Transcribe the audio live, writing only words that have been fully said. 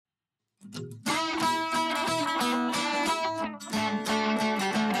You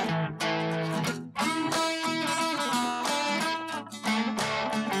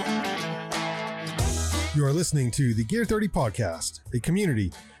are listening to the Gear 30 podcast, a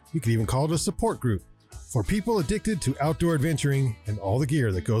community, you could even call it a support group, for people addicted to outdoor adventuring and all the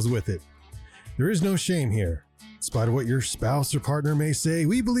gear that goes with it. There is no shame here. In spite of what your spouse or partner may say,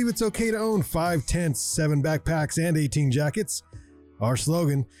 we believe it's okay to own 5 tents, 7 backpacks, and 18 jackets. Our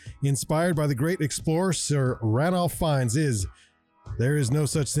slogan, inspired by the great explorer Sir Ranulph Fiennes, is, there is no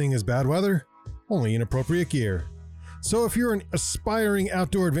such thing as bad weather, only inappropriate gear. So if you're an aspiring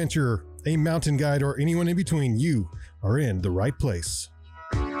outdoor adventurer, a mountain guide, or anyone in between, you are in the right place.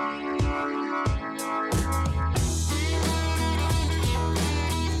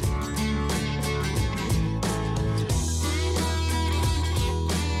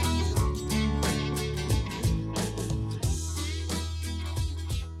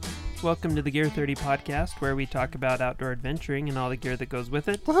 Welcome to the Gear 30 podcast, where we talk about outdoor adventuring and all the gear that goes with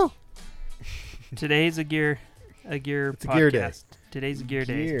it. Woohoo! Today's a gear It's podcast. a gear day. Today's a gear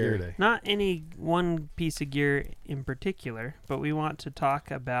day. Gear day. Not any one piece of gear in particular, but we want to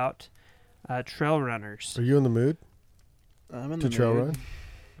talk about trail runners. Are you in the mood I'm in to the trail mood.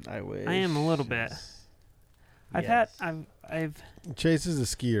 run? I wish. I am a little bit. I've Chase is a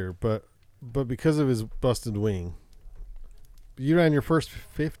skier, but because of his busted wing. You ran your first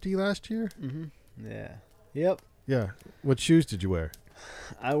 50 last year? Mm-hmm. Yeah. Yep. Yeah. What shoes did you wear?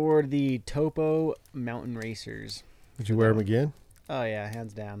 I wore the Topo Mountain Racers. Did you wear them again? Oh, yeah,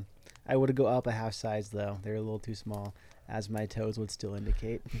 hands down. I would go up a half size, though. They're a little too small, as my toes would still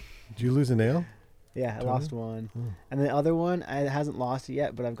indicate. Did you lose a nail? Yeah, I lost one. Oh. And the other one, I hasn't lost it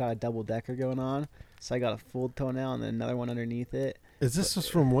yet, but I've got a double-decker going on. So I got a full toenail and then another one underneath it. Is this was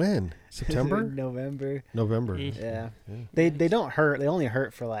from when? September? November. November. Yeah. Yeah. They don't hurt. They only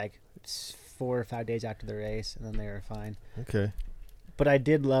hurt for like 4 or 5 days after the race, and then they were fine. Okay. But I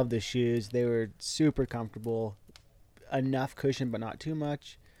did love the shoes. They were super comfortable. Enough cushion, but not too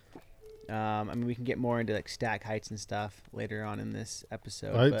much. I mean, we can get more into like stack heights and stuff later on in this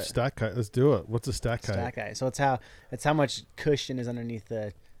episode. Stack height. Let's do it. What's a stack height? Stack height. So it's how much cushion is underneath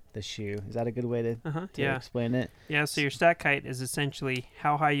the shoe. Is that a good way to yeah. explain it? Yeah, so your stack height is essentially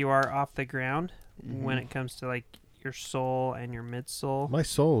how high you are off the ground when it comes to like your sole and your midsole. My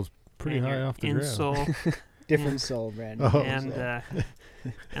sole's pretty and high your off the ground. insole. Different sole brand. Oh. and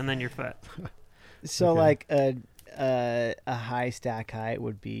and then your foot. So Okay. like a high stack height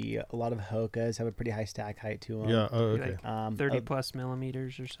would be a lot of Hokas have a pretty high stack height to them. Yeah. Oh, Be okay. like 30 plus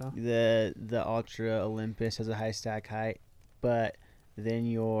millimeters or so. The Ultra Olympus has a high stack height, but then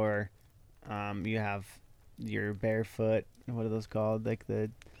you have your barefoot. What are those called? Like the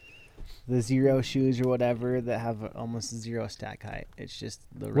zero shoes or whatever that have almost zero stack height. It's just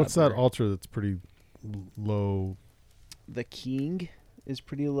the rubber. What's that Ultra that's pretty low? The King is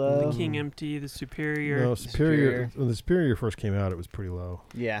pretty low. The King MT, the Superior. No, Superior. Superior. When the Superior first came out, it was pretty low.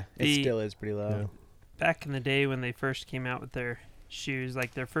 Yeah, it The- still is pretty Yeah. low. Back in the day when they first came out with their shoes,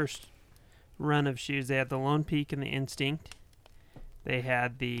 like their first run of shoes, they had the Lone Peak and the Instinct. They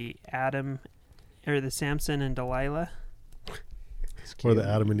had the the Samson and Delilah. Or the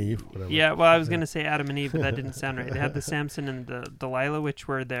Adam and Eve, whatever. Yeah, well, I was going to say Adam and Eve, but that didn't sound right. They had the Samson and the Delilah, which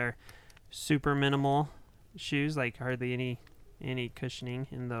were their super minimal shoes, like hardly any cushioning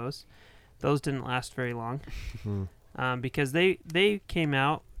in those. Those didn't last very long because they came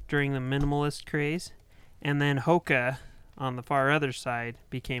out during the minimalist craze, and then Hoka on the far other side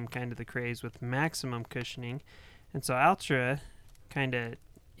became kind of the craze with maximum cushioning, and so Ultra kind of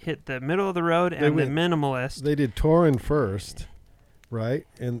hit the middle of the road and the minimalist. They did Torin first, right?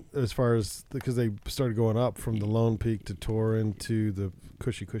 And as far as because they started going up from the Lone Peak to Torin to the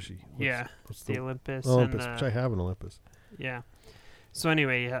Cushy. What's the Olympus. Olympus, and which I have an Olympus. Yeah. So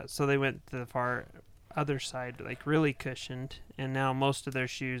anyway, so they went to the far other side, like really cushioned, and now most of their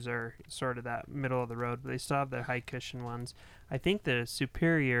shoes are sort of that middle of the road, but they still have their high cushion ones. I think the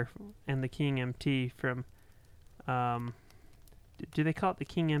Superior and the King MT from, do they call it the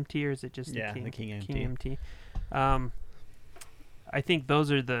King MT or is it just the King MT? King MT. I think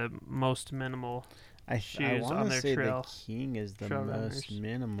those are the most minimal. I shoes want on to their say trail. the King is the trail most runners.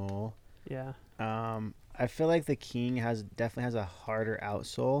 minimal. Yeah. I feel like the King definitely has a harder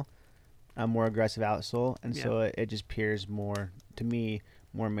outsole, a more aggressive outsole, and so it just appears more to me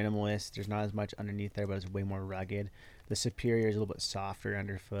more minimalist. There's not as much underneath there, but it's way more rugged. The Superior is a little bit softer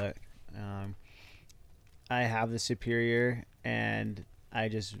underfoot. I have the Superior, and I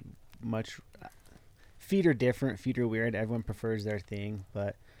just feet are different. Feet are weird. Everyone prefers their thing,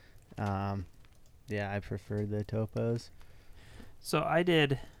 but I prefer the Topos. So I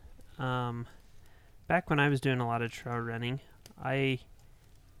did Back when I was doing a lot of trail running, I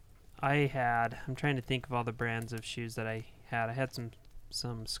had, I'm trying to think of all the brands of shoes that I had. I had some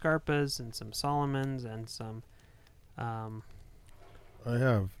Scarpas and some Solomons and some I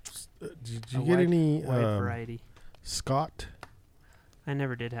have. Did you a get wide- any wide variety. Scott I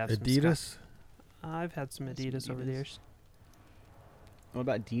never did have some Adidas? Scott. I've had some Some Adidas over the Adidas. years. What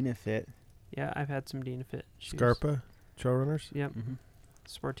about Dynafit? Yeah, I've had some Dynafit shoes. Scarpa trail runners? Yep. Mm-hmm.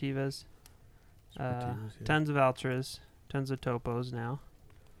 Sportivas. Sportivas, yeah. Tons of Ultras. Tons of Topos now.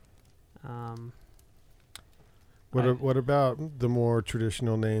 What about the more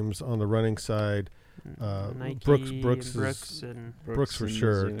traditional names on the running side? Nike, Brooks and is- Brooks, and Brooks for and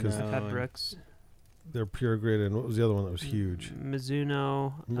sure, 'cause- I've Mizuno had and- Brooks. They're pure grit, and what was the other one that was huge?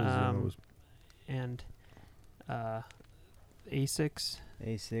 Mizuno, Mizuno was- and Asics.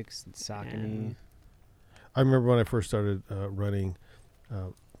 Asics, Saucony. And I remember when I first started running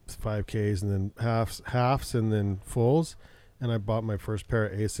 5Ks and then halves and then fulls, and I bought my first pair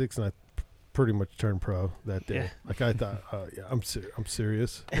of Asics, and I pretty much turned pro that day. Yeah. Like I thought, yeah, I'm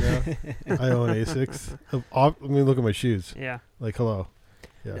serious. Yeah, I own Asics. I mean, look at my shoes. yeah. Like, hello.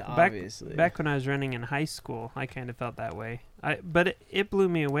 Yeah. Back- Obviously. Back when I was running in high school, I kind of felt that way. But it blew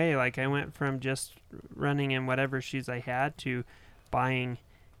me away. Like I went from just running in whatever shoes I had to buying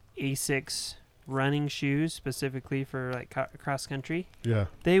Asics running shoes specifically for like cross country. Yeah.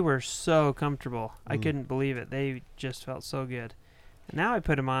 They were so comfortable. I Mm. couldn't believe it. They just felt so good. And now I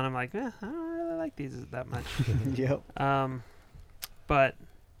put them on. I'm like, I don't really like these that much. Yep. But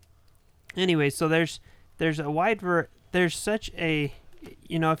anyway, so there's a there's such a,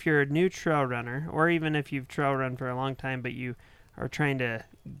 you know, if you're a new trail runner, or even if you've trail run for a long time but you are trying to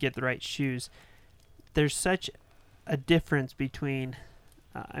get the right shoes, there's such a difference between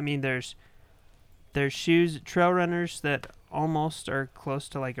there's shoes, trail runners that almost are close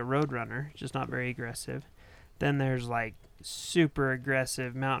to like a road runner, just not very aggressive. Then there's like super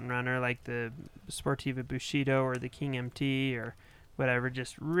aggressive mountain runner like the Sportiva Bushido or the King MT or whatever,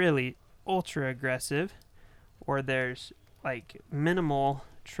 just really ultra aggressive. Or there's like minimal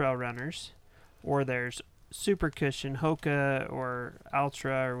trail runners, or there's super cushion Hoka or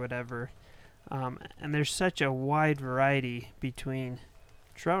Ultra or whatever. And there's such a wide variety between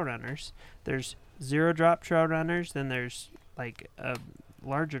trail runners. There's 0 drop trail runners, then there's like a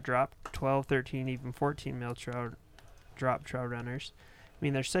larger drop, 12, 13, even 14 mil drop trail runners. I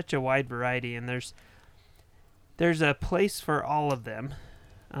mean, there's such a wide variety, and there's a place for all of them.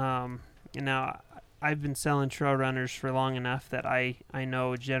 Now, I've been selling trail runners for long enough that I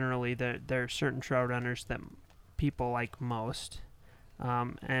know generally that there are certain trail runners that people like most.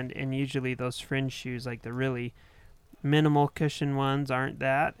 And usually those fringe shoes, like the really minimal cushion ones, aren't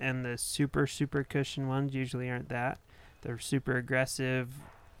that, and the super cushion ones usually aren't that. They're super aggressive,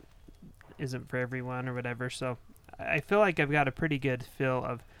 isn't for everyone or whatever. So I feel like I've got a pretty good feel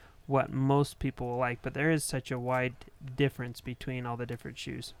of what most people will like, but there is such a wide difference between all the different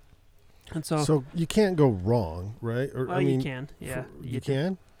shoes. And So you can't go wrong, right? Or well, I mean, you can, yeah. you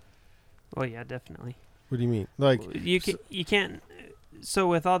can. Oh yeah, definitely. What do you mean? Like, You can't. So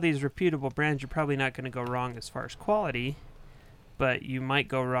with all these reputable brands, you're probably not going to go wrong as far as quality, but you might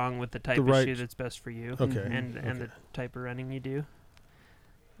go wrong with the type The of right shoe that's best for you, okay, and okay. the type of running you do.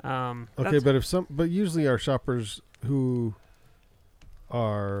 Okay, but usually our shoppers who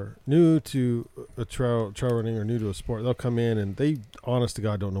are new to a trail running or new to a sport, they'll come in and they, honest to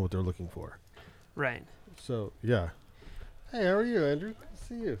God, don't know what they're looking for. right. So yeah. Hey, how are you, Andrew? Good to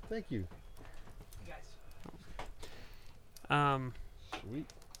see you. Thank you. Sweet.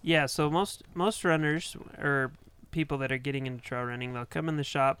 Yeah, so most runners or people that are getting into trail running, they'll come in the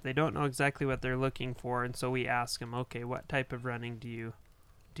shop, they don't know exactly what they're looking for, and so we ask them, okay, what type of running do you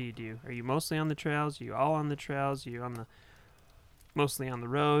do? Are you mostly on the trails? Are you all on the trails? Are you mostly on the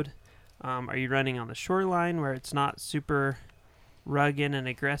road? Are you running on the shoreline where it's not super rugged and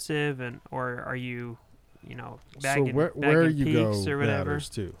aggressive, or are you, bagging, so where bagging you peaks go or whatever? matters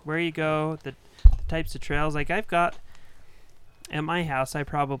too. Where you go, the types of trails. Like I've got at my house, I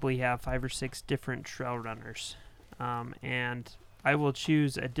probably have 5 or 6 different trail runners, and I will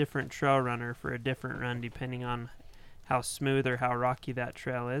choose a different trail runner for a different run depending on how smooth or how rocky that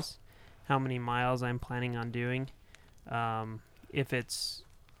trail is, how many miles I'm planning on doing, if it's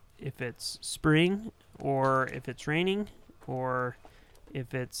spring or if it's raining, or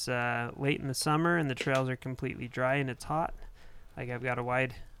if it's late in the summer and the trails are completely dry and it's hot. Like I've got a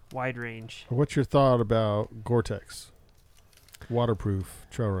wide range. What's your thought about Gore-Tex waterproof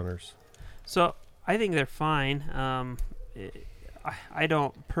trail runners? So I think they're fine. I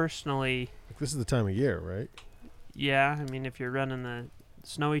don't personally. This is the time of year, right? Yeah, I mean, if you're running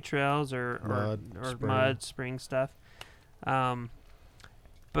snowy trails or mud, spring stuff. But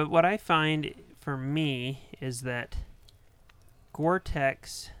what I find for me is that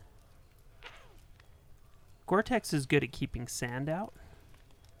Gore-Tex is good at keeping sand out,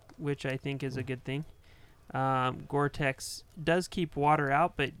 which I think is a good thing. Gore-Tex does keep water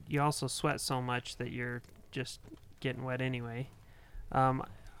out, but you also sweat so much that you're just getting wet anyway.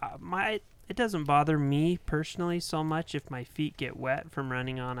 It doesn't bother me personally so much if my feet get wet from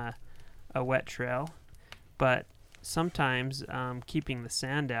running on a wet trail, but sometimes keeping the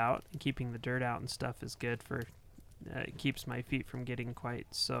sand out and keeping the dirt out and stuff is good for it keeps my feet from getting quite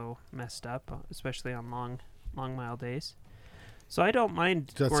so messed up, especially on long mile days. So I don't mind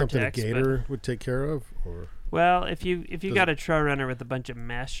Is that Gore-Tex, something a gator would take care of, or? Well, if you got a trail runner with a bunch of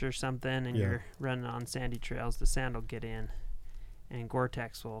mesh or something and Yeah. you're running on sandy trails, the sand will get in, and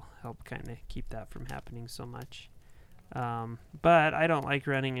Gore-Tex will help kind of keep that from happening so much. But I don't like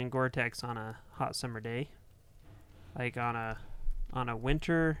running in Gore-Tex on a hot summer day, like on a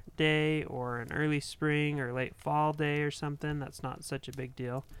winter day or an early spring or late fall day or something. That's not such a big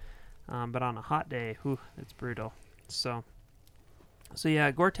deal. But on a hot day, it's brutal. So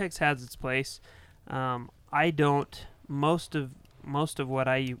yeah, Gore-Tex has its place. I don't. Most of what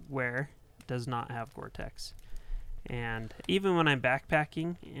I wear does not have Gore-Tex, and even when I'm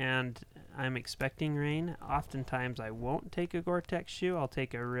backpacking and I'm expecting rain, oftentimes I won't take a Gore-Tex shoe. I'll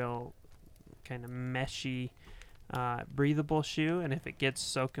take a real kind of meshy, breathable shoe, and if it gets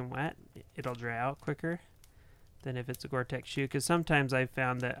soaking wet, it'll dry out quicker than if it's a Gore-Tex shoe. Because sometimes I've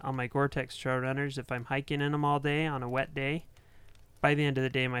found that on my Gore-Tex trail runners, if I'm hiking in them all day on a wet day, by the end of the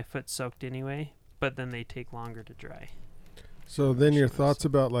day my foot's soaked anyway, but then they take longer to dry. So then your thoughts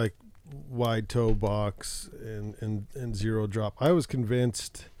about like wide toe box and zero drop. I was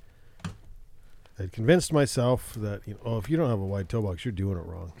convinced. I'd convinced myself that if you don't have a wide toe box, you're doing it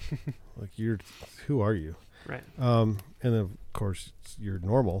wrong. Like who are you? Right. And then of course you're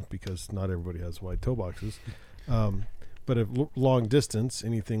normal because not everybody has wide toe boxes. But if long distance,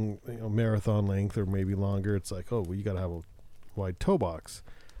 anything marathon length or maybe longer, it's like, oh, well, you got to have a wide toe box.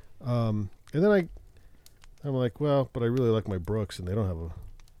 And then I'm like, well, but I really like my Brooks, and they don't have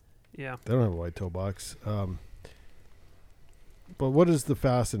a wide toe box. But what is the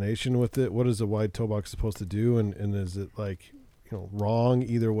fascination with it? What is a wide toe box supposed to do? And is it like, wrong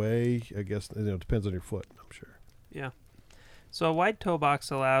either way? I guess it depends on your foot, I'm sure. Yeah. So a wide toe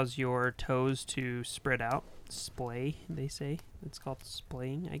box allows your toes to spread out. Splay, they say. It's called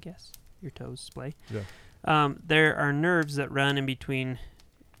splaying, I guess. Your toes splay. Yeah. There are nerves that run in between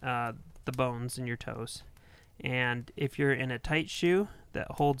the bones in your toes. And if you're in a tight shoe that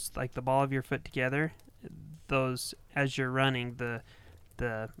holds like the ball of your foot together, those, as you're running, the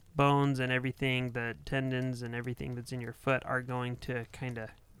bones and everything, the tendons and everything that's in your foot are going to kind of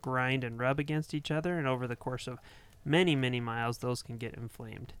grind and rub against each other. And over the course of many, many miles, those can get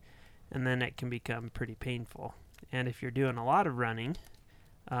inflamed. And then it can become pretty painful. And if you're doing a lot of running,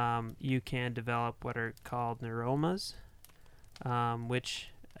 you can develop what are called neuromas, which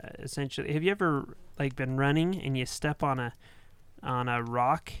essentially, have you ever been running and you step on a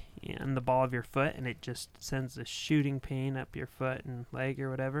rock in the ball of your foot and it just sends a shooting pain up your foot and leg or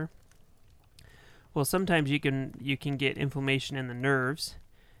whatever? Well, sometimes you can get inflammation in the nerves,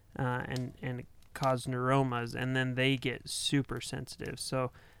 and cause neuromas, and then they get super sensitive.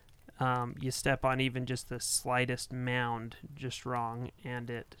 So you step on even just the slightest mound just wrong,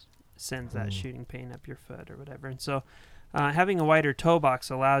 and it sends that shooting pain up your foot or whatever. And so having a wider toe box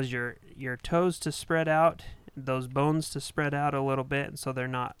allows your toes to spread out, those bones to spread out a little bit, and so they're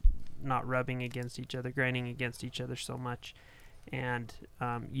not rubbing against each other, grinding against each other so much. And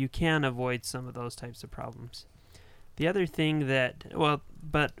you can avoid some of those types of problems. The other thing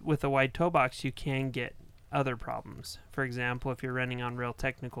but with a wide toe box, you can get other problems. For example, if you're running on real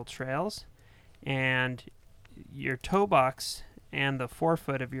technical trails and your toe box and the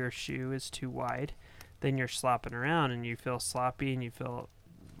forefoot of your shoe is too wide, then you're slopping around and you feel sloppy and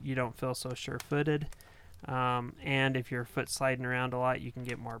you don't feel so sure-footed. And if your foot's sliding around a lot, you can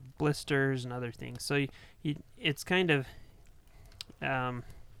get more blisters and other things. So it's kind of you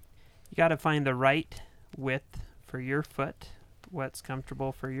got to find the right width for your foot, what's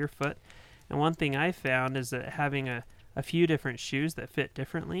comfortable for your foot. And one thing I found is that having a few different shoes that fit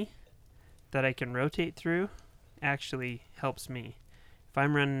differently that I can rotate through actually helps me. If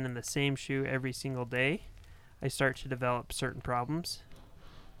I'm running in the same shoe every single day, I start to develop certain problems.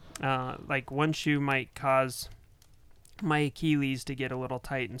 Like one shoe might cause my Achilles to get a little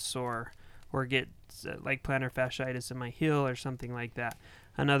tight and sore, or get like plantar fasciitis in my heel or something like that.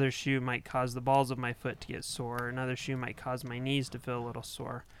 Another shoe might cause the balls of my foot to get sore. Another shoe might cause my knees to feel a little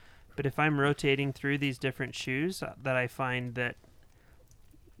sore. But if I'm rotating through these different shoes, that I find that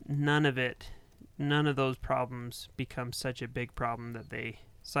none of those problems become such a big problem that they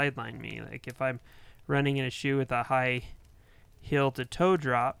sideline me. Like if I'm running in a shoe with a high heel to toe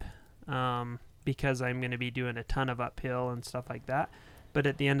drop, because I'm going to be doing a ton of uphill and stuff like that. But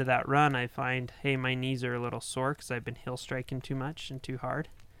at the end of that run, I find, hey, my knees are a little sore because I've been heel striking too much and too hard.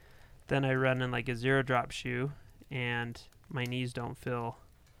 Then I run in like a zero drop shoe, and my knees don't feel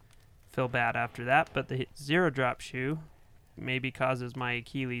bad after that. But the zero drop shoe maybe causes my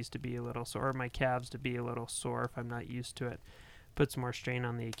Achilles to be a little sore, my calves to be a little sore if I'm not used to it. Puts more strain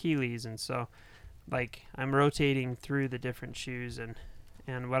on the Achilles, and so like I'm rotating through the different shoes, and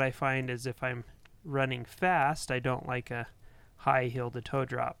what I find is if I'm running fast, I don't like a high heel to toe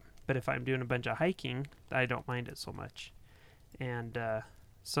drop. But if I'm doing a bunch of hiking, I don't mind it so much. And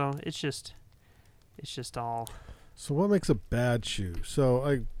so it's just all. So what makes a bad shoe? So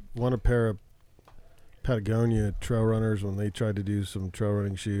I won a pair of Patagonia trail runners when they tried to do some trail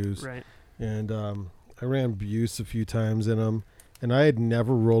running shoes. Right. And I ran Buse a few times in them, and I had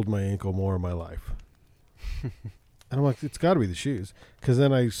never rolled my ankle more in my life. And I'm like, it's got to be the shoes. Because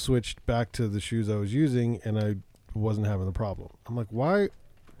then I switched back to the shoes I was using, and I wasn't having the problem. I'm like, why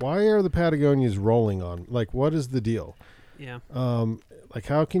are the Patagonias rolling on? Like, what is the deal? Yeah. Like,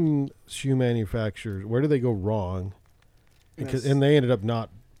 how can shoe manufacturers, where do they go wrong? And they ended up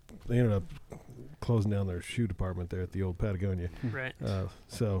closing down their shoe department there at the old Patagonia. Right.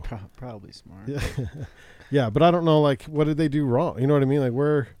 So probably smart. Yeah. Yeah, but I don't know, like, what did they do wrong? You know what I mean?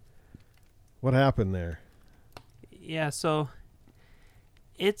 Like, what happened there? Yeah, so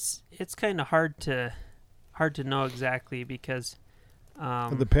it's kind of hard to know exactly because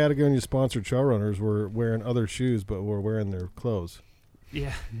the Patagonia sponsored trail runners were wearing other shoes, but were wearing their clothes.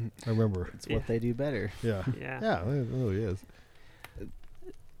 Yeah. I remember. It's what they do better. Yeah. Yeah. Yeah, it really is.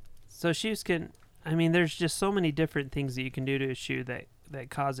 So shoes there's just so many different things that you can do to a shoe that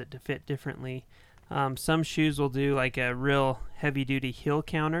cause it to fit differently. Some shoes will do like a real heavy duty heel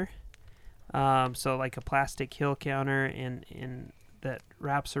counter. So like a plastic heel counter in that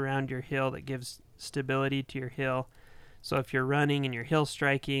wraps around your heel that gives stability to your heel. So if you're running and you're heel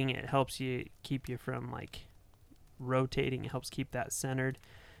striking, it helps you keep you from like rotating. It helps keep that centered.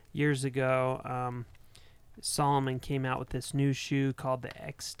 Years ago, Salomon came out with this new shoe called the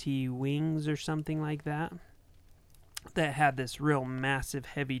XT Wings or something like that had this real massive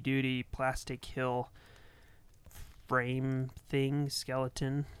heavy duty plastic heel frame thing,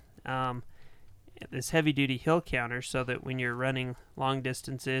 skeleton. This heavy duty heel counter so that when you're running long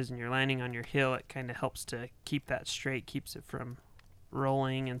distances and you're landing on your heel, it kind of helps to keep that straight, keeps it from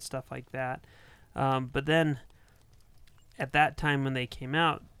rolling and stuff like that. But then at that time when they came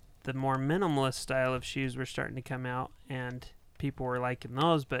out, the more minimalist style of shoes were starting to come out and people were liking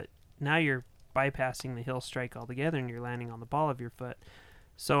those, but now you're bypassing the heel strike altogether and you're landing on the ball of your foot.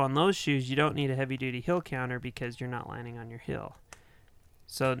 So on those shoes, you don't need a heavy duty heel counter because you're not landing on your heel.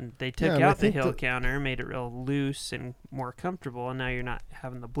 So they took out the heel counter, made it real loose and more comfortable, and now you're not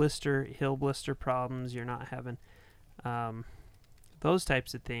having the heel blister problems. You're not having those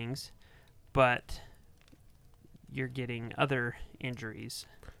types of things, but you're getting other injuries.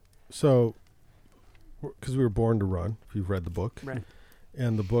 So, because we were born to run, if you've read the book, right?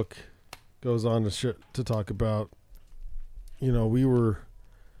 And the book goes on to talk about, we were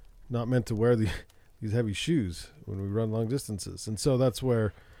not meant to wear these heavy shoes when we run long distances. And so that's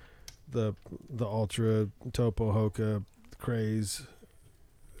where the Ultra, Topo, Hoka craze,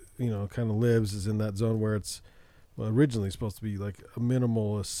 kind of lives, is in that zone where it's originally supposed to be like a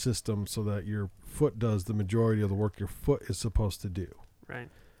minimalist system so that your foot does the majority of the work your foot is supposed to do. Right.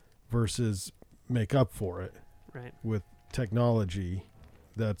 Versus make up for it. Right. With technology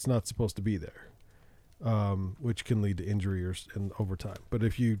that's not supposed to be there, which can lead to injury and over time. But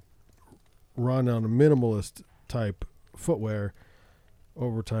if you run on a minimalist type footwear,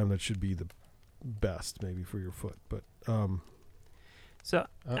 over time that should be the best maybe for your foot. But I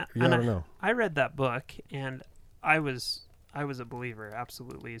don't know. I read that book and I was a believer,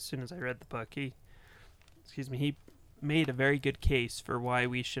 absolutely. As soon as I read the book, he made a very good case for why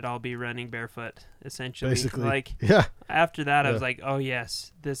we should all be running barefoot, essentially. Basically, like, yeah. After that, I was like, oh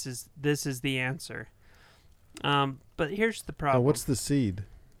yes, this is the answer. But here's the problem. Now, what's the seed?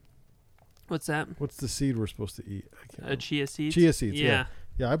 What's that? What's the seed we're supposed to eat? Chia seeds. Chia seeds. Yeah.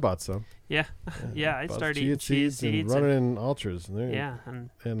 Yeah, I bought some. Yeah. Yeah, I started eating chia seeds and running in ultras. And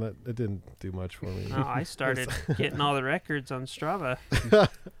and it didn't do much for me. No, I started getting all the records on Strava.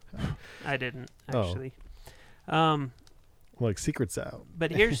 I didn't actually. Well, Like secrets out.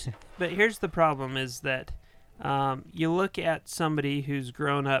 But here's the problem is that you look at somebody who's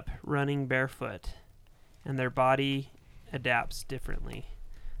grown up running barefoot, and their body adapts differently.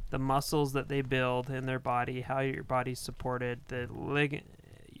 The muscles that they build in their body, how your body's supported,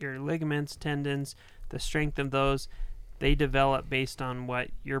 your ligaments, tendons, the strength of those, they develop based on what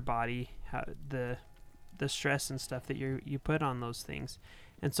your body, the stress and stuff that you put on those things.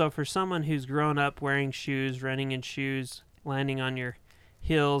 And so for someone who's grown up wearing shoes, running in shoes, landing on your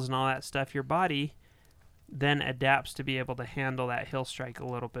hills and all that stuff, your body then adapts to be able to handle that hill strike a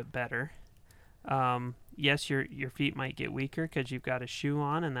little bit better. Yes, your feet might get weaker because you've got a shoe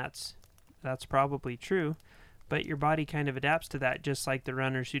on, and that's probably true, but your body kind of adapts to that, just like the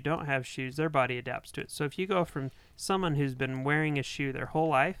runners who don't have shoes, their body adapts to it. So if you go from someone who's been wearing a shoe their whole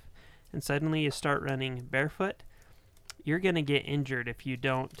life and suddenly you start running barefoot, you're going to get injured if you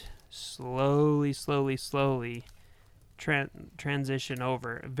don't slowly transition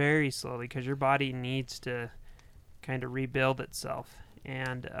over very slowly, because your body needs to kind of rebuild itself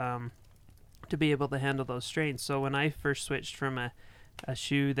and to be able to handle those strains. So when I first switched from a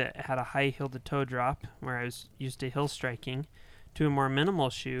shoe that had a high heel to toe drop, where I was used to hill striking, to a more minimal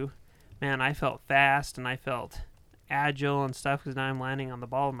shoe, man, I felt fast and I felt agile and stuff because now I'm landing on the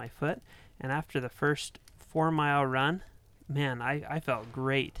ball of my foot. And after the first 4-mile run, man, I felt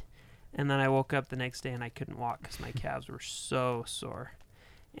great. And then I woke up the next day and I couldn't walk because my calves were so sore.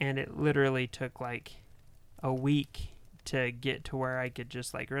 And it literally took like a week to get to where I could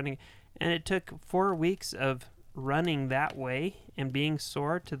just like running. And it took 4 weeks of running that way and being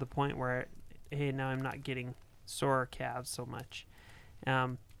sore to the point where, hey, now I'm not getting sore calves so much.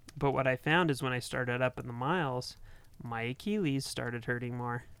 But what I found is when I started up in the miles, my Achilles started hurting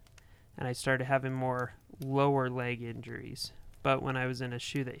more. And I started having more lower leg injuries. But when I was in a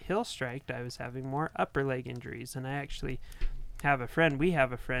shoe that hill striked, I was having more upper leg injuries. And I actually we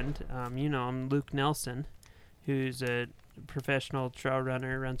have a friend, you know him, Luke Nelson, who's a professional trail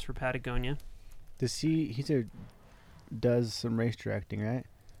runner, runs for Patagonia. Does some race directing, right?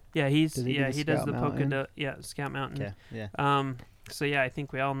 Yeah, he does the Mountain? Scout Mountain. Okay, yeah. So yeah, I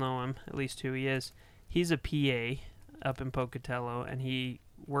think we all know him, at least who he is. He's a PA up in Pocatello, and he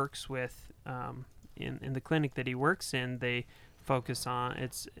works with in the clinic that he works in, they focus on,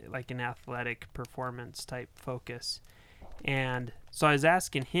 it's like an athletic performance type focus. And so I was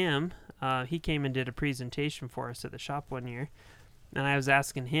asking him, he came and did a presentation for us at the shop one year, and I was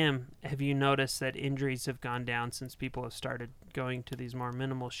asking him, have you noticed that injuries have gone down since people have started going to these more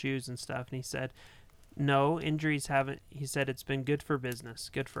minimal shoes and stuff? And he said, no, injuries haven't. He said it's been good for business,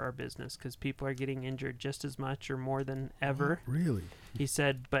 good for our business, because people are getting injured just as much or more than ever. Really? He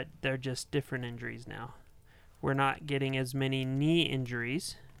said, but they're just different injuries now. We're not getting as many knee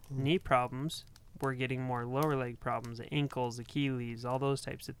injuries, knee problems. We're getting more lower leg problems, ankles, Achilles, all those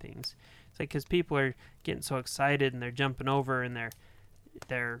types of things. It's like because people are getting so excited and they're jumping over and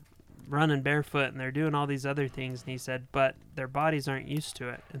they're running barefoot and they're doing all these other things. And he said, but their bodies aren't used to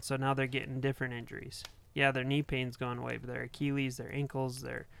it. And so now they're getting different injuries. Yeah, their knee pain's going away, but their Achilles, their ankles,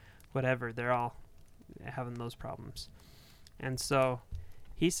 their whatever, they're all having those problems. And so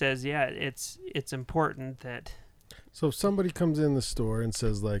he says, yeah, it's important that. So if somebody comes in the store and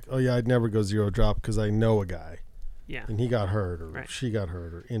says like, oh yeah, I'd never go zero drop because I know a guy. Yeah. And he got hurt or right. She got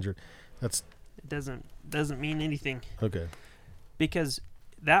hurt or injured. It doesn't mean anything. Okay. Because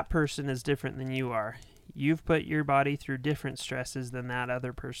that person is different than you are. You've put your body through different stresses than that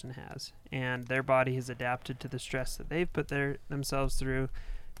other person has. And their body has adapted to the stress that they've put themselves through.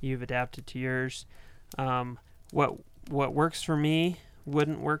 You've adapted to yours. What works for me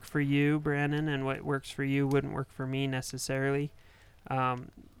wouldn't work for you, Brandon, and what works for you wouldn't work for me necessarily.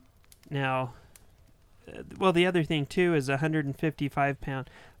 Now, the other thing too is 155 pound,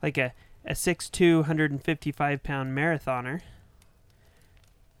 like a 6'2", 155 pound marathoner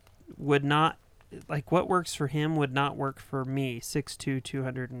would not, like what works for him would not work for me, 6'2",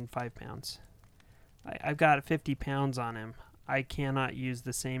 205 pounds. I've got 50 pounds on him. I cannot use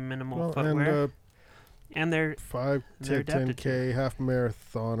the same minimal footwear. And they're 5, 10, 10K, half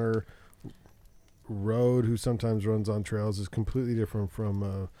marathoner road who sometimes runs on trails is completely different from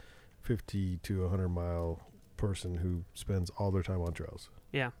a 50 to 100 mile person who spends all their time on trails.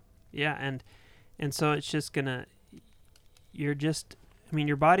 Yeah. And so it's just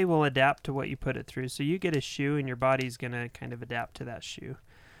your body will adapt to what you put it through. So you get a shoe and your body's going to kind of adapt to that shoe.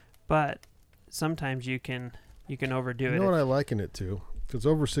 But sometimes you can overdo it. You know what I liken it to? Because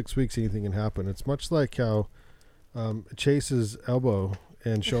over 6 weeks, anything can happen. It's much like how Chase's elbow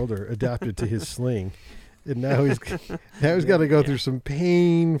and shoulder adapted to his sling, and now he's got to go through some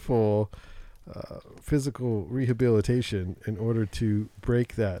painful physical rehabilitation in order to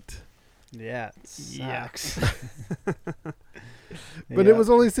break that. Yeah, it sucks. But it was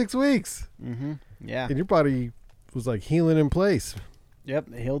only 6 weeks. Mm-hmm. Yeah. And your body was like healing in place.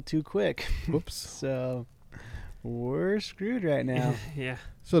 Yep, it healed too quick. Whoops. So we're screwed right now. Yeah.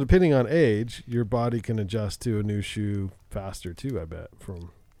 So depending on age, your body can adjust to a new shoe faster too, I bet.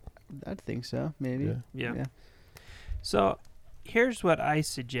 I'd think so, maybe. Yeah. Yeah. So here's what I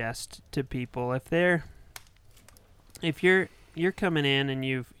suggest to people. If you're coming in and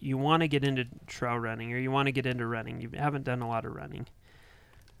you want to get into trail running or you want to get into running, you haven't done a lot of running.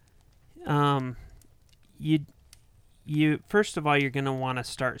 You first of all, you're going to want to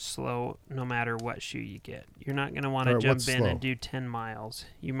start slow no matter what shoe you get. You're not going to want to jump in and do 10 miles.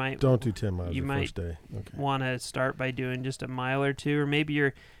 You might Don't do 10 miles you the might first day. Okay. want to start by doing just a mile or two, or maybe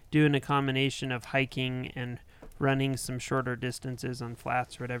you're doing a combination of hiking and running some shorter distances on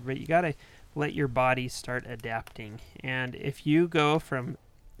flats or whatever. But you got to let your body start adapting. And if you go from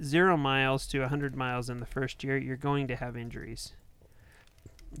 0 miles to 100 miles in the first year, you're going to have injuries.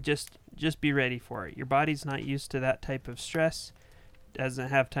 Just be ready for it. Your body's not used to that type of stress, doesn't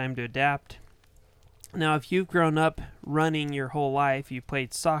have time to adapt. Now, if you've grown up running your whole life, you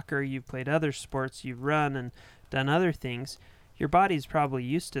played soccer, you've played other sports, you've run and done other things, your body's probably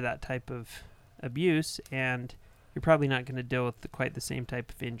used to that type of abuse, and you're probably not going to deal with quite the same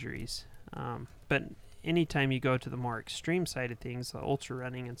type of injuries. But anytime you go to the more extreme side of things, the ultra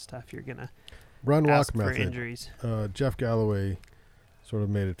running and stuff, you're going to Run-walk for method. injuries. Jeff Galloway sort of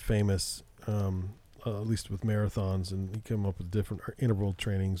made it famous, at least with marathons, and he came up with different interval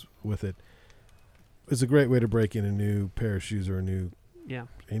trainings with it. It's a great way to break in a new pair of shoes or a new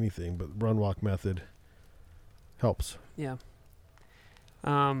anything, but run-walk method helps. Yeah.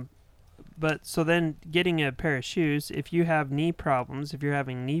 But so then getting a pair of shoes, if you have knee problems, if you're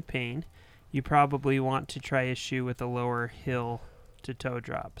having knee pain, you probably want to try a shoe with a lower heel to toe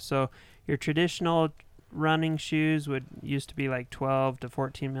drop. So your traditional running shoes used to be like 12 to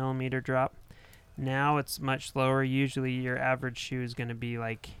 14 millimeter drop. Now it's much lower. Usually your average shoe is going to be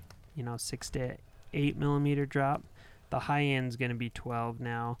like, 6 to 8 millimeter drop. The high end is going to be 12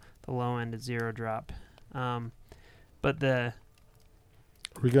 now. The low end is 0 drop. But Are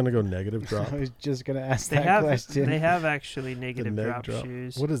we going to go negative drop? I was just going to ask that question. They have actually negative drop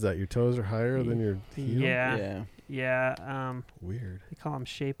shoes. What is that? Your toes are higher than your heel? Yeah. Weird. They call them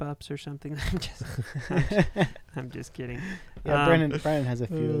shape ups or something. I'm just kidding. Yeah, Brandon has a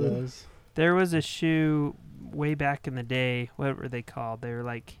few of those. There was a shoe way back in the day. What were they called? They were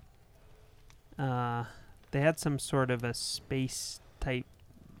like, they had some sort of a space type,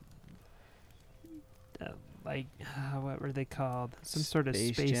 what were they called? Some sort of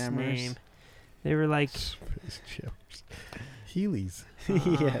space jammers. name. They were like Space Jammers. Heelys.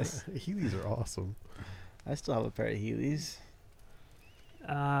 Yes. Heelys are awesome. I still have a pair of Heelys.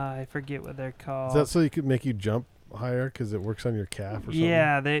 I forget what they're called. Is that so you could make you jump higher because it works on your calf or something?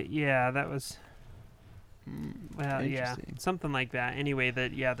 That was. Well, yeah, Interesting. something like that. Anyway,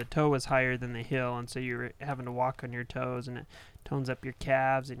 the toe was higher than the heel, and so you were having to walk on your toes, and it tones up your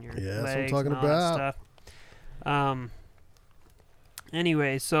calves and your Yeah, that's what I'm legs talking and all that about. stuff.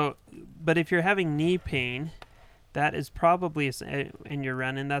 Anyway, so, but if you're having knee pain, that is probably, and you're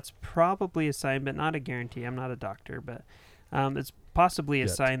running, that's probably a sign, but not a guarantee. I'm not a doctor, but it's possibly a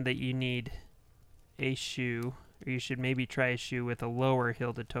sign that you need a shoe, or you should maybe try a shoe with a lower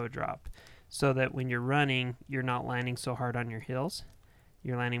heel to toe drop, so that when you're running, you're not landing so hard on your heels.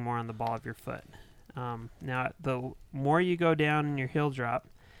 You're landing more on the ball of your foot. Now, the more you go down in your heel drop,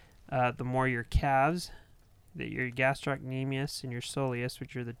 the more your calves, your gastrocnemius and your soleus,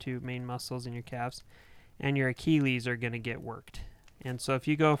 which are the two main muscles in your calves, and your Achilles are going to get worked. And so if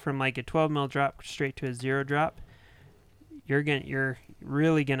you go from like a 12 mil drop straight to a 0 drop, you're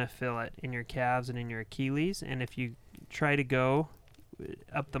really going to feel it in your calves and in your Achilles. And if you try to go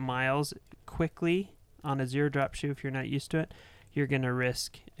up the miles quickly on a 0 drop shoe, if you're not used to it, you're going to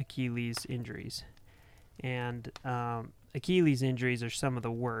risk Achilles injuries. And Achilles injuries are some of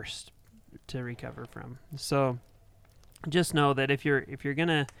the worst to recover from. So just know that if you're going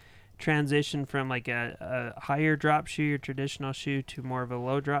to transition from like a higher drop shoe, your traditional shoe, to more of a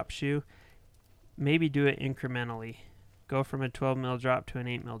low drop shoe, maybe do it incrementally. Go from a 12 mil drop to an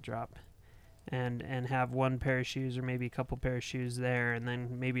 8 mil drop, and have one pair of shoes or maybe a couple pair of shoes there, and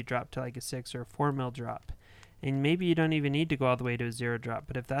then maybe drop to like a 6 or a 4 mil drop. And maybe you don't even need to go all the way to a 0 drop,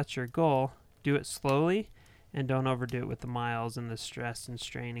 but if that's your goal, do it slowly and don't overdo it with the miles and the stress and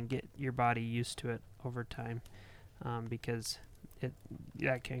strain, and get your body used to it over time, because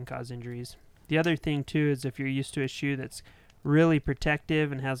that can cause injuries. The other thing too is if you're used to a shoe that's really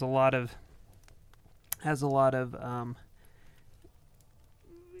protective and has a lot of has a lot of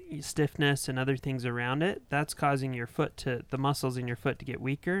stiffness and other things around it, that's causing the muscles in your foot to get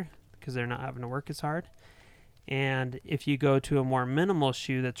weaker because they're not having to work as hard. And if you go to a more minimal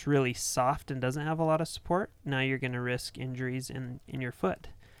shoe that's really soft and doesn't have a lot of support, now you're going to risk injuries in your foot.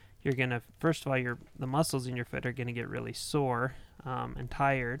 You're going to, first of all, the muscles in your foot are going to get really sore and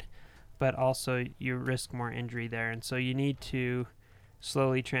tired, but also you risk more injury there. And so you need to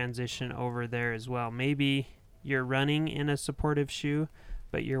slowly transition over there as well. Maybe you're running in a supportive shoe,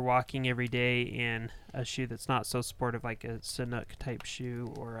 but you're walking every day in a shoe that's not so supportive, like a Sanuk type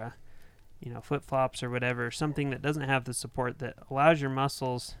shoe or a flip-flops or whatever, something that doesn't have the support that allows your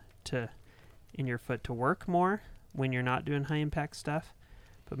muscles in your foot to work more when you're not doing high impact stuff,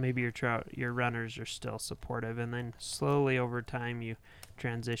 but maybe your runners are still supportive, and then slowly over time you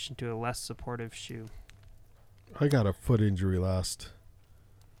transition to a less supportive shoe. I got a foot injury last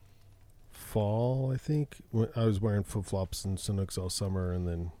fall, I think. When I was wearing flip-flops and Sanuks all summer, and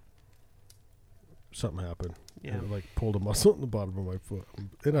then something happened. Yeah. And it pulled a muscle in the bottom of my foot. And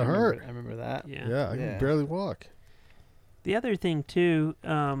it hurt. I remember that. Yeah. I could barely walk. The other thing too,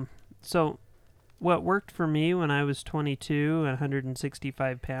 so what worked for me when I was 22,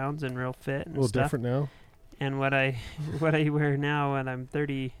 165 pounds and real fit and a little stuff, different now. and what I wear now when I'm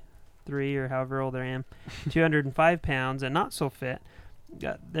 33 or however old I am, 205 pounds and not so fit,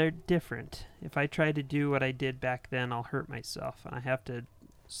 they're different. If I try to do what I did back then, I'll hurt myself, and I have to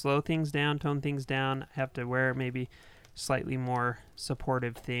slow things down, tone things down. I have to wear maybe slightly more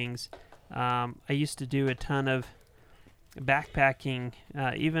supportive things. I used to do a ton of backpacking,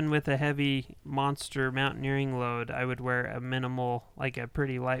 even with a heavy monster mountaineering load. I would wear a minimal, like a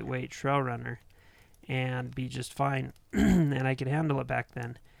pretty lightweight trail runner, and be just fine. And I could handle it back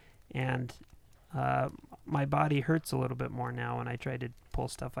then. And my body hurts a little bit more now when I try to pull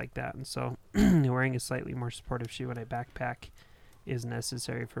stuff like that. And so wearing a slightly more supportive shoe when I backpack is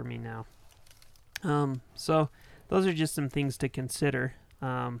necessary for me now. So those are just some things to consider.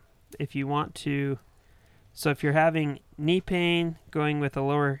 If you want to, so if you're having knee pain, going with a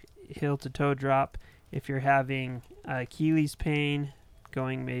lower heel to toe drop. If you're having Achilles pain,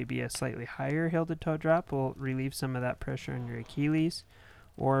 going maybe a slightly higher heel to toe drop will relieve some of that pressure on your Achilles.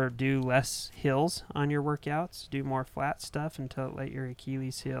 Or do less hills on your workouts. Do more flat stuff until let your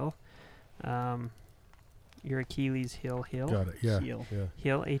Achilles heal. Your Achilles heel. Got it. Yeah. Heel. Yeah.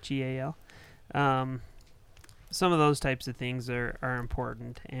 Heel, H-E-A-L. Some of those types of things are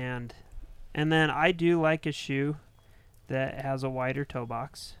important. And then I do like a shoe that has a wider toe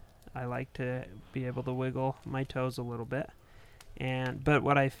box. I like to be able to wiggle my toes a little bit. But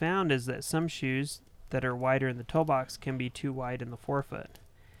what I found is that some shoes that are wider in the toe box can be too wide in the forefoot.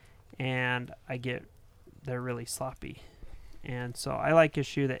 And they're really sloppy. And so I like a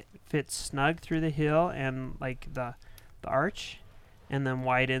shoe that fits snug through the heel and like the arch, and then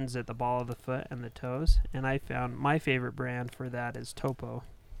widens at the ball of the foot and the toes. And I found my favorite brand for that is Topo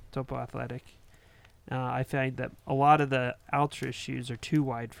Athletic. I find that a lot of the Altra shoes are too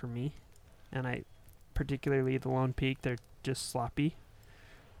wide for me, and particularly the Lone Peak, they're just sloppy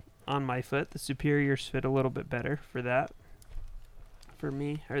on my foot. The Superiors fit a little bit better for that. For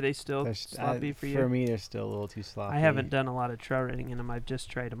me, are they still sloppy for you? For me, they're still a little too sloppy. I haven't done a lot of trail running in them. I've just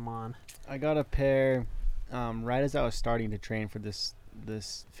tried them on. I got a pair right as I was starting to train for this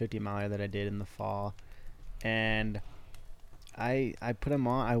 50 miler that I did in the fall, and I put them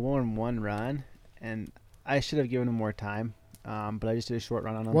on. I wore them one run, and I should have given them more time, but I just did a short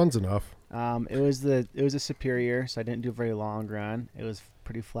run on them. One's enough. It was a Superior, so I didn't do a very long run. It was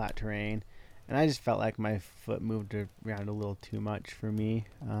pretty flat terrain, and I just felt like my foot moved around a little too much for me.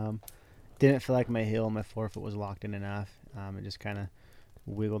 Didn't feel like my heel and my forefoot was locked in enough. It just kind of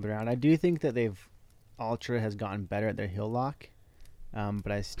wiggled around. I do think that Altra has gotten better at their heel lock,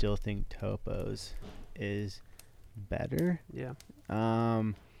 but I still think Topo's is better. Yeah.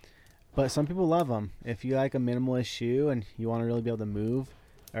 But some people love them. If you like a minimalist shoe and you want to really be able to move,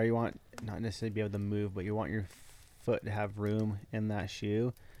 or you want not necessarily be able to move, but you want your foot to have room in that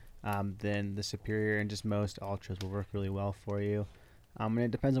shoe, then the Superior and just most Ultras will work really well for you. And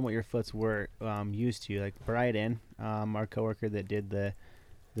it depends on what your foot's used to. Like Bryden, our coworker that did the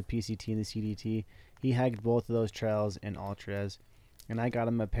PCT and the CDT, he hiked both of those trails in Ultras, and I got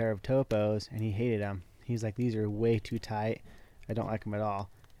him a pair of Topos, and he hated them. He's like, these are way too tight. I don't like them at all.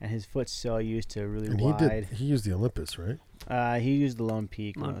 And his foot's so used to really wide. He used the Olympus, right? He used the Lone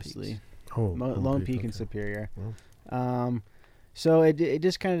Peak mostly. Lone Peak and Superior. Well. So it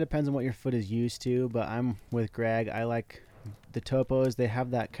just kind of depends on what your foot is used to. But I'm with Greg. I like the Topos. They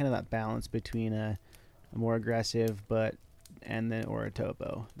have that kind of that balance between a more aggressive but and then or a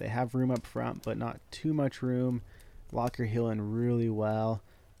Topo. They have room up front, but not too much room. Lock your heel in really well.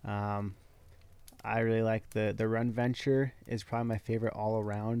 I really like the Run Venture is probably my favorite all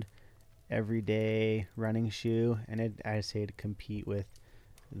around everyday running shoe, and I'd say to compete with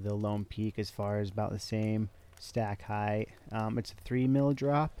the Lone Peak as far as about the same stack height. It's a 3 mil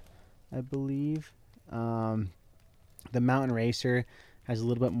drop, I believe. The Mountain Racer has a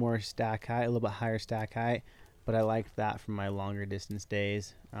little bit more stack height, a little bit higher stack height, but I liked that for my longer distance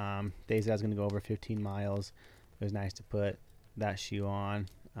days. Days that I was going to go over 15 miles, it was nice to put that shoe on,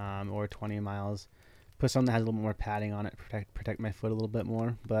 or 20 miles. Put something that has a little more padding on it, protect my foot a little bit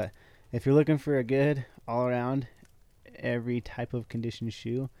more. But if you're looking for a good all-around, every type of conditioned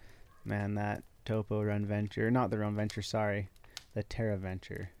shoe, man, that Topo Run Venture, not the Run Venture, sorry, the Terra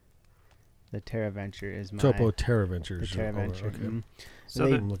Venture. The Terra Venture is my... Topo Terra Venture. The Terra Venture. Okay. Mm-hmm. So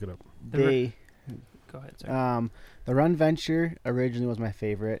Look it up. Go ahead, sorry. The Run Venture originally was my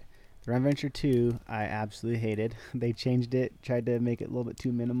favorite. The Run Venture 2, I absolutely hated. They changed it, tried to make it a little bit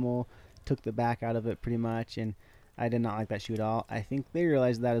too minimal, took the back out of it pretty much, and I did not like that shoe at all. I think they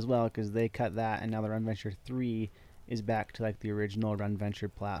realized that as well because they cut that, and now the Run Venture 3 is back to like the original Run Venture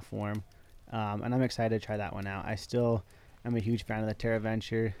platform, and I'm excited to try that one out. I'm a huge fan of the Terra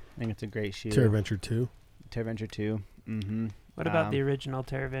Venture. I think it's a great shoe. Terra Venture 2. Terra Venture 2. Mm-hmm. What about the original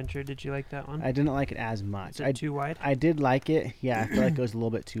Terra Venture? Did you like that one? I didn't like it as much. Is it too wide? I did like it. Yeah, I feel like it was a little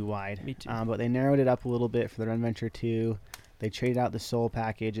bit too wide. Me too. But they narrowed it up a little bit for the Run Venture 2. They traded out the sole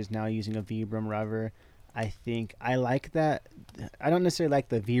package, is now using a Vibram rubber. I think I like that. I don't necessarily like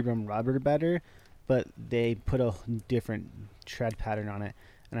the Vibram rubber better, but they put a different tread pattern on it.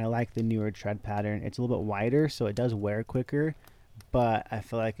 And I like the newer tread pattern. It's a little bit wider, so it does wear quicker, but I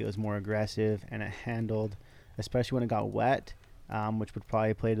feel like it was more aggressive, and it handled, especially when it got wet, which would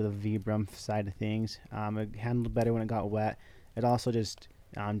probably play to the Vibram side of things. It handled better when it got wet. It also just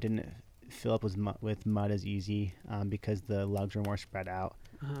didn't fill up with mud as easy because the lugs were more spread out.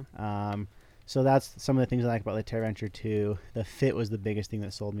 Uh-huh. So that's some of the things I like about the Terra Venture 2. The fit was the biggest thing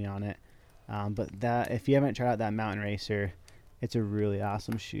that sold me on it. But that, if you haven't tried out that Mountain Racer, it's a really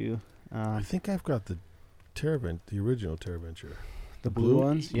awesome shoe. I think I've got the original Terra Venture. The blue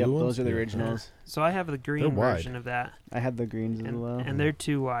ones? Yep, blue those ones? are the Yeah. originals. So I have the green They're wide. version of that, I had the greens as well. and they're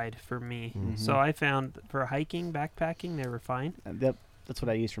too wide for me. Mhm. So I found for hiking, backpacking, they were fine. Yep, that's what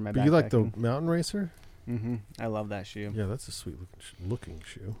I use for my But backpacking. you like the Mountain Racer? Mm-hmm. I love that shoe. Yeah, that's a sweet looking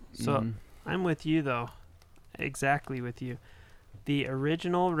shoe. So Mhm. I'm with you though, exactly with you. The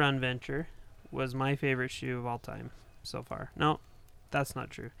original Run Venture was my favorite shoe of all time so far. No, that's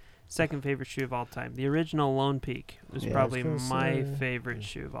not true. Second favorite shoe of all time. The original Lone Peak was Yeah, I probably was gonna my say, favorite yeah.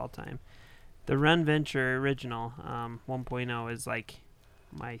 shoe of all time. The Run Venture original 1.0 is like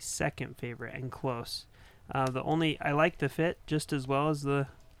my second favorite and close. I like the fit just as well as the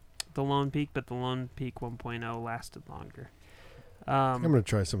Lone Peak, but the Lone Peak 1.0 lasted longer. I'm going to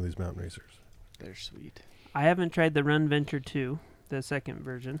try some of these Mountain Racers. They're sweet. I haven't tried the Run Venture 2, the second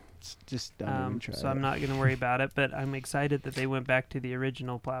version, Just don't even try so it. I'm not going to worry about it, but I'm excited that they went back to the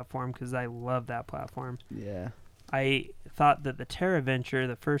original platform because I love that platform. Yeah. I thought that the Terra Venture,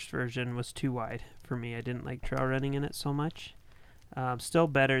 the first version, was too wide for me. I didn't like trail running in it so much. Still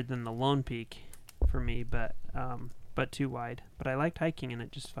better than the Lone Peak for me, but too wide. But I liked hiking in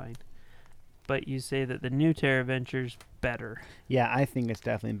it just fine. But you say that the new Terra Venture's better. Yeah, I think it's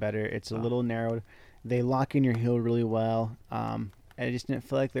definitely better. It's a Oh. little narrowed. They lock in your heel really well. I just didn't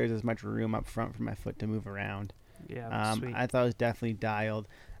feel like there's as much room up front for my foot to move around. Yeah, sweet. I thought it was definitely dialed.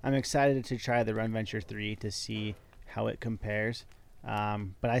 I'm excited to try the Run Venture 3 to see how it compares.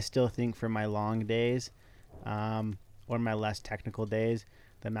 But I still think for my long days, or my less technical days,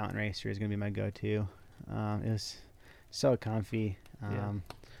 the Mountain Racer is going to be my go-to. It was so comfy. Yeah.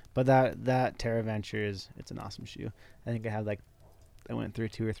 But that Terra Venture it's an awesome shoe. I think I went through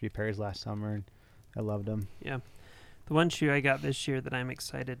 2 or 3 pairs last summer, and I loved them. Yeah. The one shoe I got this year that I'm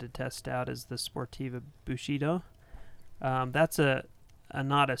excited to test out is the Sportiva Bushido. That's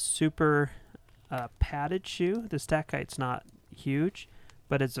not a super padded shoe. The stack height's not huge,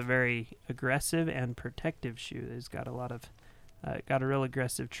 but it's a very aggressive and protective shoe. It's got got a real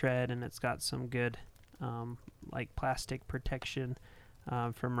aggressive tread, and it's got some good like plastic protection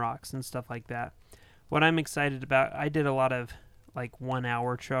from rocks and stuff like that. What I'm excited about, I did a lot of like 1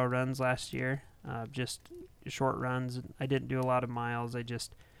 hour trail runs last year, just short runs. I didn't do a lot of miles. I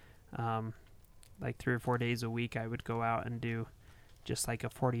just like 3 or 4 days a week I would go out and do just like a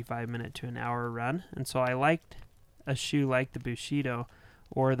 45-minute to an hour run. And so I liked a shoe like the Bushido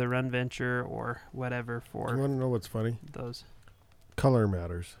or the Run Venture or whatever You for want to know what's funny? those. Color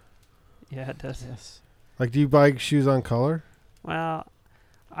matters. Yeah, it does. Yes. Like, do you buy shoes on color? Well,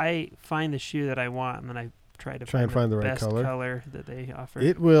 I find the shoe that I want, and then I try and find the right best color that they offer.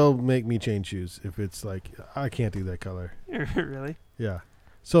 It will make me change shoes if it's like, I can't do that color. Really? Yeah.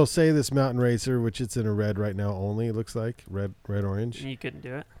 So say this Mountain Racer, which it's in a red right now only, it looks like. Red, orange. You couldn't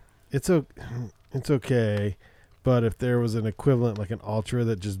do it? It's okay. But if there was an equivalent, like an Ultra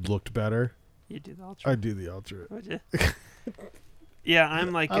that just looked better, you'd do the Ultra. I'd do the Ultra. Would you? Yeah,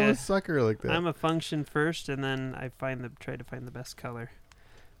 I'm like I'm a sucker like that. I'm a function first, and then I try to find the best color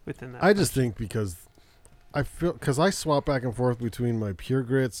within that. I just think because I swap back and forth between my Pure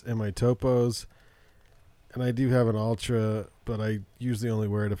Grits and my Topos, and I do have an Ultra, but I usually only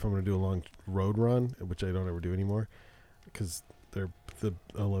wear it if I'm going to do a long road run, which I don't ever do anymore, because they're the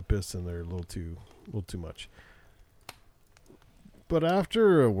Olympus and they're a little too much. But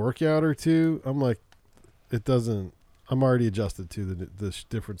after a workout or two, I'm like, I'm already adjusted to the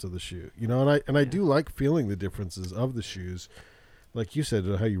difference of the shoe, and I do like feeling the differences of the shoes. Like you said,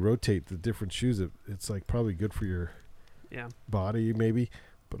 how you rotate the different shoes, it's like probably good for your body maybe.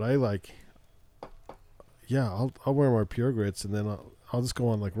 But I like, I'll wear my Pure Grits, and then I'll just go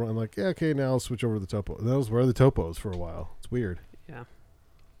on like run like, okay, now I'll switch over to the Topo. And then I'll wear the Topos for a while. It's weird. Yeah,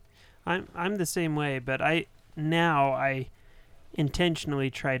 I'm the same way, but I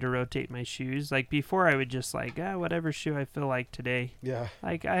intentionally try to rotate my shoes. Like before, I would just like, whatever shoe I feel like today. Yeah.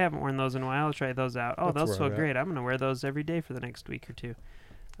 Like I haven't worn those in a while. I'll try those out. Oh, those feel great. I'm gonna wear those every day for the next week or two.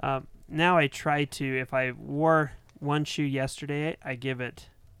 Now I try to. If I wore one shoe yesterday, I give it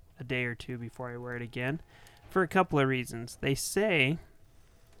a day or two before I wear it again, for a couple of reasons. They say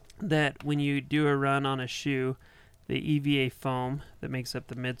that when you do a run on a shoe, the EVA foam that makes up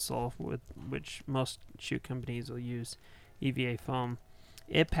the midsole, with which most shoe companies will use EVA foam,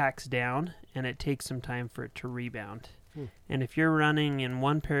 it packs down and it takes some time for it to rebound. And if you're running in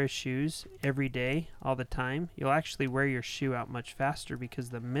one pair of shoes every day, all the time, you'll actually wear your shoe out much faster because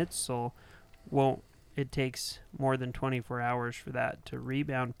the midsole it takes more than 24 hours for that to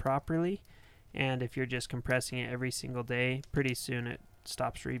rebound properly. And if you're just compressing it every single day, pretty soon it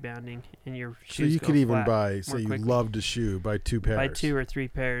stops rebounding and your shoes So you go could even flat say you quickly. loved a shoe, buy 2 pairs. Buy 2 or 3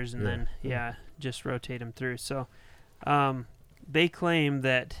 pairs and then just rotate them through. So they claim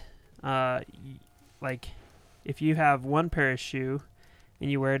that like if you have one pair of shoe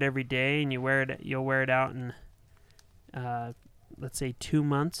and you wear it every day and you'll wear it out in let's say 2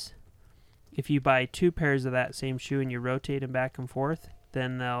 months. If you buy 2 pairs of that same shoe and you rotate them back and forth,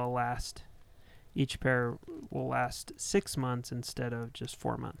 then they'll last. Each pair will last 6 months instead of just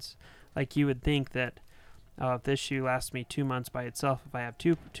 4 months. Like you would think that if this shoe lasts me 2 months by itself, if I have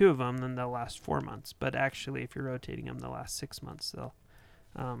two of them, then they'll last 4 months. But actually, if you're rotating them, they'll last 6 months. They'll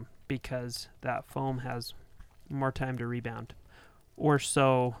because that foam has more time to rebound, or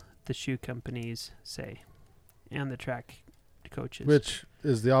so the shoe companies say, and the track coaches. Which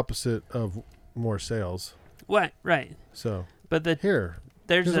is the opposite of more sales. What? Right. So, but there's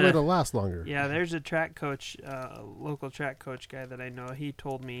a way to last longer. Yeah, there's a track coach, local track coach guy that I know. He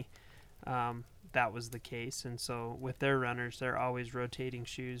told me that was the case, and so with their runners, they're always rotating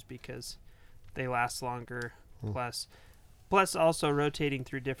shoes because they last longer. Plus also rotating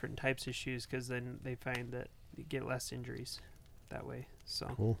through different types of shoes because then they find that you get less injuries that way.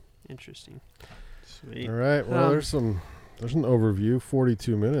 So interesting. Sweet. All right. Well, there's an overview,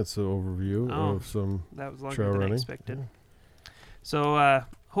 42 minutes of overview of some that was longer trail than running. I expected. Yeah. So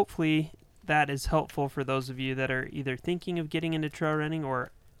hopefully that is helpful for those of you that are either thinking of getting into trail running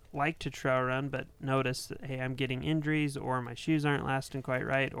or like to trail run but notice that, hey, I'm getting injuries or my shoes aren't lasting quite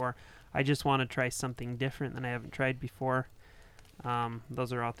right, or I just want to try something different than I haven't tried before.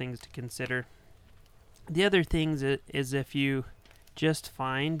 Those are all things to consider. The other things is if you just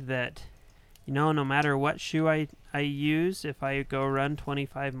find that, no matter what shoe I use, if I go run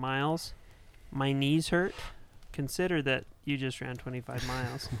 25 miles, my knees hurt, consider that you just ran 25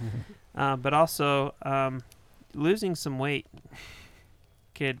 miles. But also, losing some weight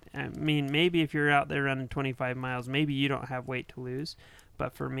maybe if you're out there running 25 miles, maybe you don't have weight to lose.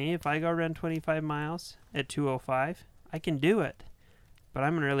 But for me, if I go run 25 miles at 2:05, I can do it. But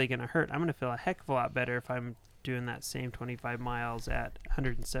I'm really going to hurt. I'm going to feel a heck of a lot better if I'm doing that same 25 miles at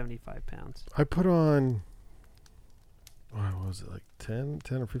 175 pounds. I put on, what was it, like 10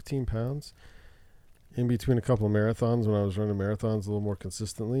 or 15 pounds in between a couple of marathons when I was running marathons a little more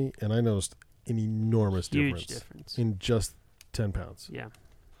consistently, and I noticed an enormous difference in just 10 pounds. Yeah.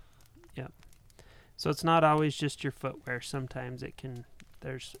 Yep. So it's not always just your footwear. Sometimes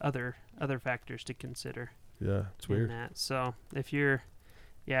there's other factors to consider. Yeah, it's weird. That. So if you're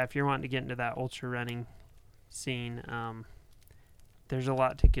wanting to get into that ultra running scene, there's a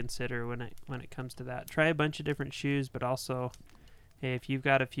lot to consider when it comes to that. Try a bunch of different shoes, but also, hey, if you've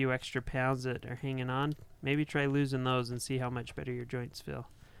got a few extra pounds that are hanging on, maybe try losing those and see how much better your joints feel.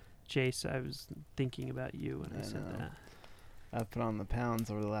 Chase, I was thinking about you when I said that. I've put on the pounds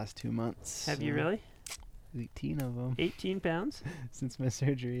over the last 2 months. Have you really? 18 of them 18 pounds? since my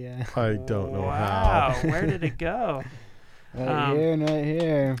surgery, yeah. I don't know Wow, how. where did it go? Right here and right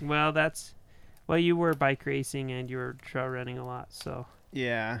here. Well, you were bike racing and you were trail running a lot, so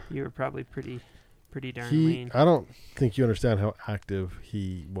Yeah. you were probably pretty darn lean. I don't think you understand how active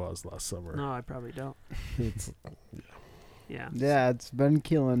he was last summer. No, I probably don't. It's, Yeah. Yeah, it's been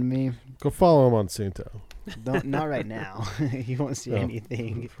killing me. go follow him on Sunto Not right now. You won't see Oh.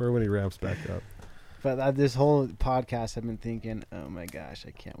 anything. for when he ramps back up. But this whole podcast, I've been thinking, oh my gosh,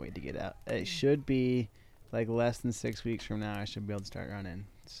 I can't wait to get out. It should be like less than 6 weeks from now. I should be able to start running.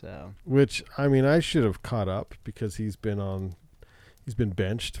 So Which, I mean, I should have caught up because he's been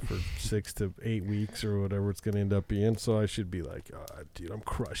benched for 6 to 8 weeks or whatever it's going to end up being. So I should be like, oh, dude, I'm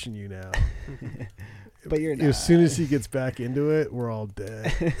crushing you now. But you're not. As soon as he gets back into it, we're all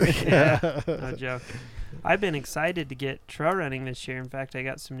dead. Yeah, no joke. I've been excited to get trail running this year. In fact, I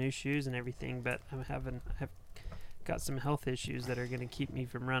got some new shoes and everything, but I've got some health issues that are going to keep me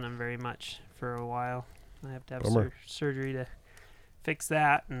from running very much for a while. I have to have Bummer. surgery to fix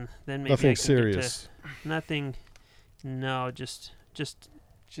that, and then maybe Nothing I can serious. Get to nothing. No, just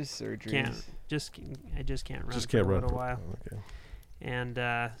surgery. I just can't run Just for can't a run. little while. Okay. And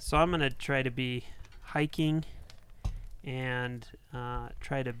so I'm going to try to be hiking and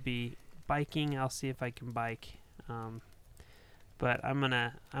try to be biking. I'll see if I can bike. But I'm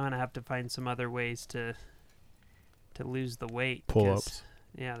gonna have to find some other ways to lose the weight. Pull-ups. because-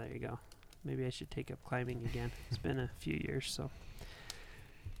 Yeah, there you go. Maybe I should take up climbing again. It's been a few years, so.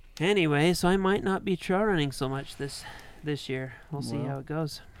 Anyway, so I might not be trail running so much this year. We'll see Well. how it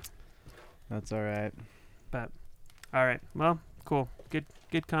goes. That's all right. All right. Well, cool.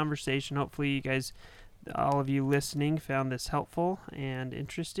 Good conversation. Hopefully you guys, all of you listening, found this helpful and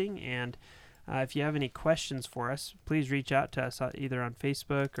interesting. And if you have any questions for us, please reach out to us either on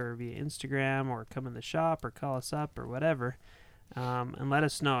Facebook or via Instagram, or come in the shop or call us up or whatever. And let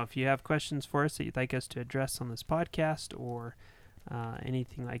us know if you have questions for us that you'd like us to address on this podcast, or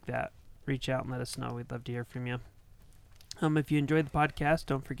anything like that. Reach out and let us know. We'd love to hear from you. If you enjoyed the podcast,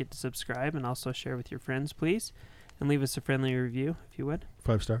 don't forget to subscribe and also share with your friends, please. And leave us a friendly review, if you would.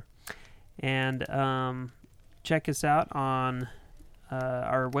 5-star. And check us out on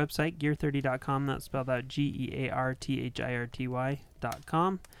our website, gear30.com. That's spelled out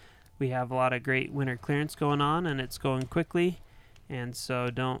GEARTHIRTY.com. We have a lot of great winter clearance going on, and it's going quickly. And so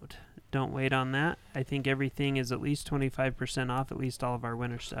don't wait on that. I think everything is at least 25% off. At least all of our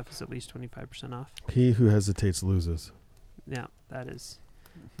winter stuff is at least 25% off. He who hesitates loses. Yeah, that is.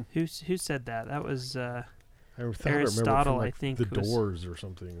 Who said that? That was I remember Aristotle, from, like, I think, The was- Doors or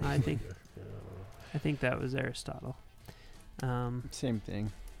something. I think- Yeah. I think that was Aristotle. Same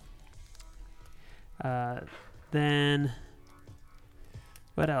thing. Then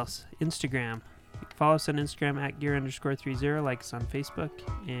what else? Instagram. Follow us on Instagram at gear_30. Like us on Facebook,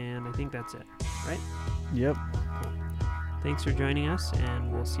 and I think that's it. Right? Yep. Thanks for joining us,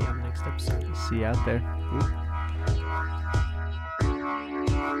 and we'll see you on the next episode. See you out there. Oop.